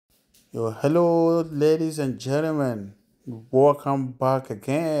Yo, hello, ladies and gentlemen. Welcome back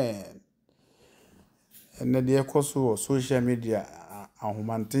again. And the echo social media, a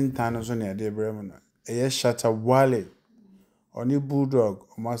humantin tano so near the Bremen. A Shatta Wale, only bulldog,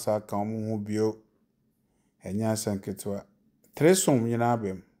 or massa come who bio, and Yansan Ketua. Tresum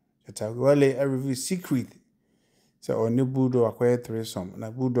Yanabim, Shatta Wale a review secret. So only bulldog acquire tresum, and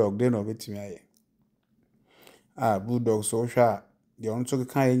a bulldog then of it me. Bulldog so sharp. The only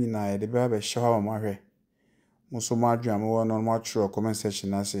kind in I, the baby shower my hair. Most of my dream were on much comment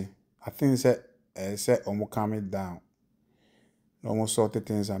section. I think say calm it down. No more sort of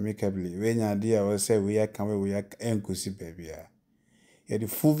things amicably. When your idea will say we are coming, we are encouraging baby. Yeah, the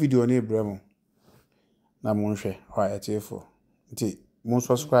full video on Bremo. Na mon share. Alright, for. Mon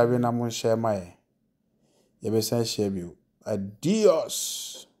subscribe na mon share my. You be say share you.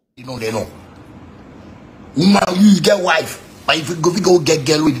 Adios. You know they know. Woman, you get wife. But if you go get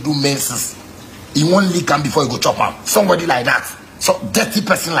girl with do menses, he won't lick him before you go chop him. Somebody like that, some dirty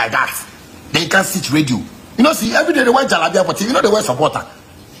person like that, then you can't sit radio. You know, see, every day they wear jalabia, but you know they wear supporter.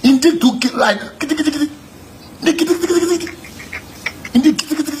 Indeed, to like, indeed,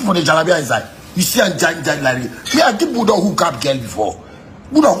 for the jalabia inside. You see, and judge like this. Me, I give Bulldog hook up girl before.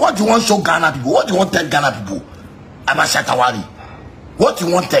 Bulldog, what do you want to show Ghana people? What do you want to tell Ghana people about Shatta Wale? What do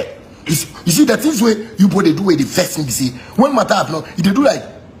you want to tell? You see, the things where you both they do where the first thing you see, when matter happen, if they do like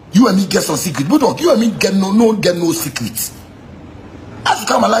you and me get some secret, but you and me get no secrets. As you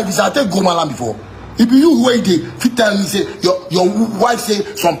come alive, I tell go malam before. If you wait if you tell me say your wife say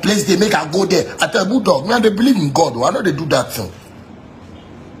some place they make her go there, I tell Bulldog, man, they believe in God. I know they do that thing.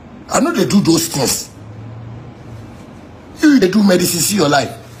 I know they do those things. You they do medicine, see your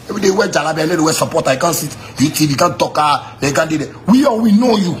life. Every day wear jalabia, they wear support. I can't sit YouTube, you can't talk, they can't do that. We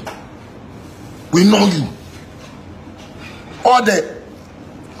know you. We know you. All the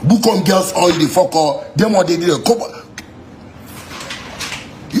book on girls, all the fuck all them what they did.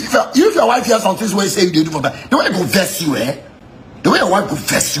 If your wife hears something where you say you do for that, the way you confess you, the way your wife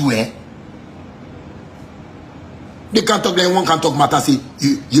confess you, they can't talk, one can't talk matter. Say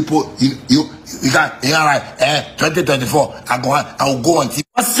you can't, right, 2024, I will go on TV.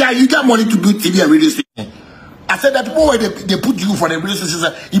 I say you got money to do TV and radio station. I said that people where they put you for the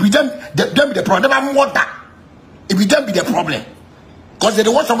relationship, if you them be the problem, I'm water. If you them be the problem, because they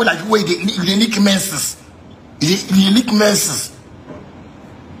don't want someone like you where they leak menses, they leak menses.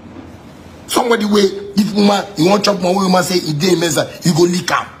 Somebody where if woman you want chop more woman say it dey menses, you go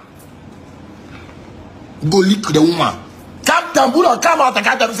leak am. Go leak the woman. Come out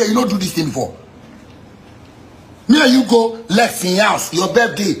and say you don't do this thing before. Me and you go Lexing house, your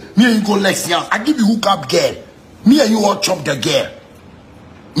birthday. Me and you go Lexing house. I give you hook up girl. Me and you all chop the girl.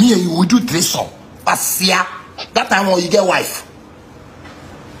 Me and you will do threesome. Pasia. That time when you get wife.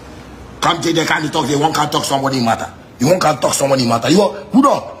 Come take the kind of talk. They won't can't talk somebody matter. You won't can't talk somebody matter. You who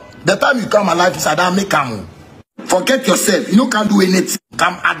don't? The time you come alive is that make come. Forget yourself. You know can't do anything.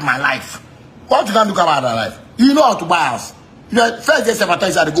 Come add my life. What you can do come add my life? You know how to buy house. You know, first day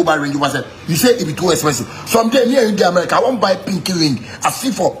advertise at the go buy ring. You say it be too expensive. Someday me in the America, I won't buy pinky ring. I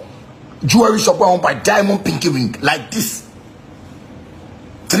see for jewelry shop, I won't buy diamond pinky ring like this.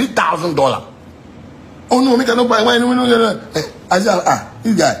 $3,000. Oh no, me cannot buy. Why no? I said,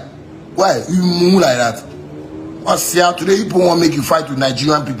 you guy, why you move like that? What's here today? People want to make you fight with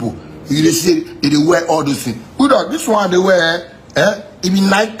Nigerian people. You they say they wear all those things. This one they wear, it be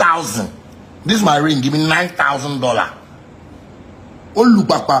 9,000. This is my ring. Give me $9,000. Oh look,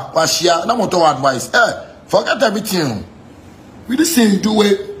 Papa, Washia. Now what advice? Forget everything. We the same do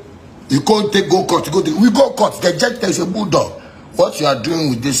it. You can't take go court. We go court. The judge tells you, Bulldog, what you are doing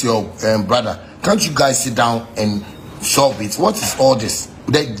with this your brother? Can't you guys sit down and solve it? What is all this?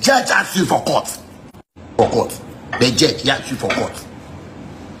 The judge asks you for court. For court. The judge asks you for court.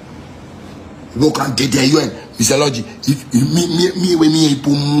 You can't get there. You and Mr. Logi. If me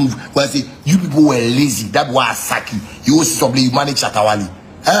people move, well, I say you people were lazy. That's why I sack you. You also somebody you manage Shatta Wale.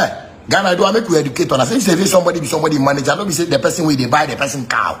 Ghana, do I make you educate on? I say somebody manage. I don't be say the person where they buy the person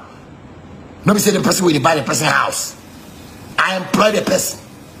cow. Not be say the person where they buy the person house. I employ the person.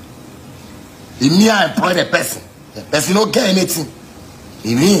 In me, I employ the person. The person don't get anything.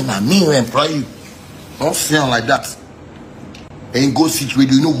 In me, I employ you. Don't sound like that. And go sit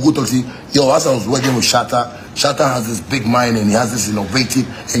with you know, go talk to yo, as I was working with Shatta, Shatta has this big mind and he has this innovative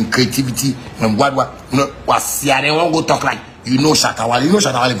and creativity and what you know, they won't go talk like you know Shatta Wale. You know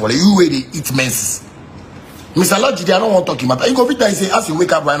Shatta Wale for you where they eat menses. Mr. Logi, I don't want to talk about. You go fit and say, as you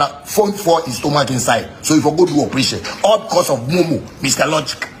wake up right now, phone for his stomach inside. So if you go do operation, all because of Momo, Mr.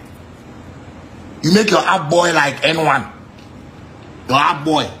 Logic. You make your app boy like anyone. Black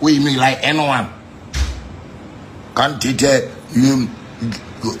boy, we me like anyone. Can't tell you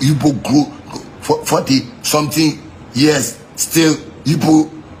grow 40 something years still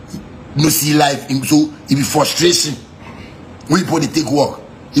people no see life so it be frustration. When people they take work,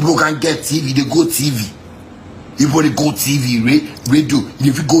 people can get TV, they go TV. People they go TV, radio,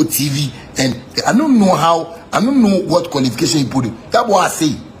 if you go TV, and I don't know what qualification you put it. That's what I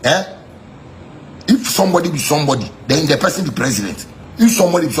say. If somebody be somebody, then the person be president. If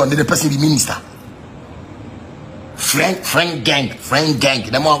somebody be somebody, then the person be minister. Friend gang.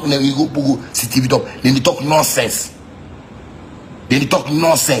 Them all when you go see TV top, then they talk nonsense.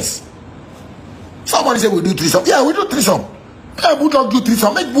 Somebody say we do threesome. Yeah, we do threesome. Yeah, Bulldog do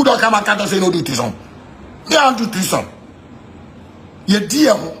threesome. Make Bulldog come and say no do threesome. Yeah, do threesome. Ye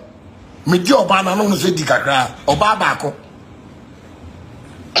dear me dear Obana no say di kakra. Oba bako.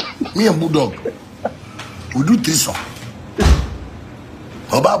 Me and Bulldog. We do threesome.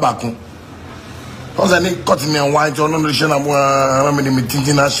 Oba bako. Because I need cutting and white on the channel. I'm in the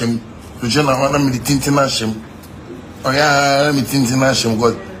tinting ashim. The channel, I'm in the tinting ashim. Oh, yeah, I'm in the tinting ashim.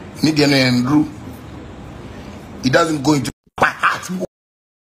 God, need an Andrew. It doesn't go into my heart.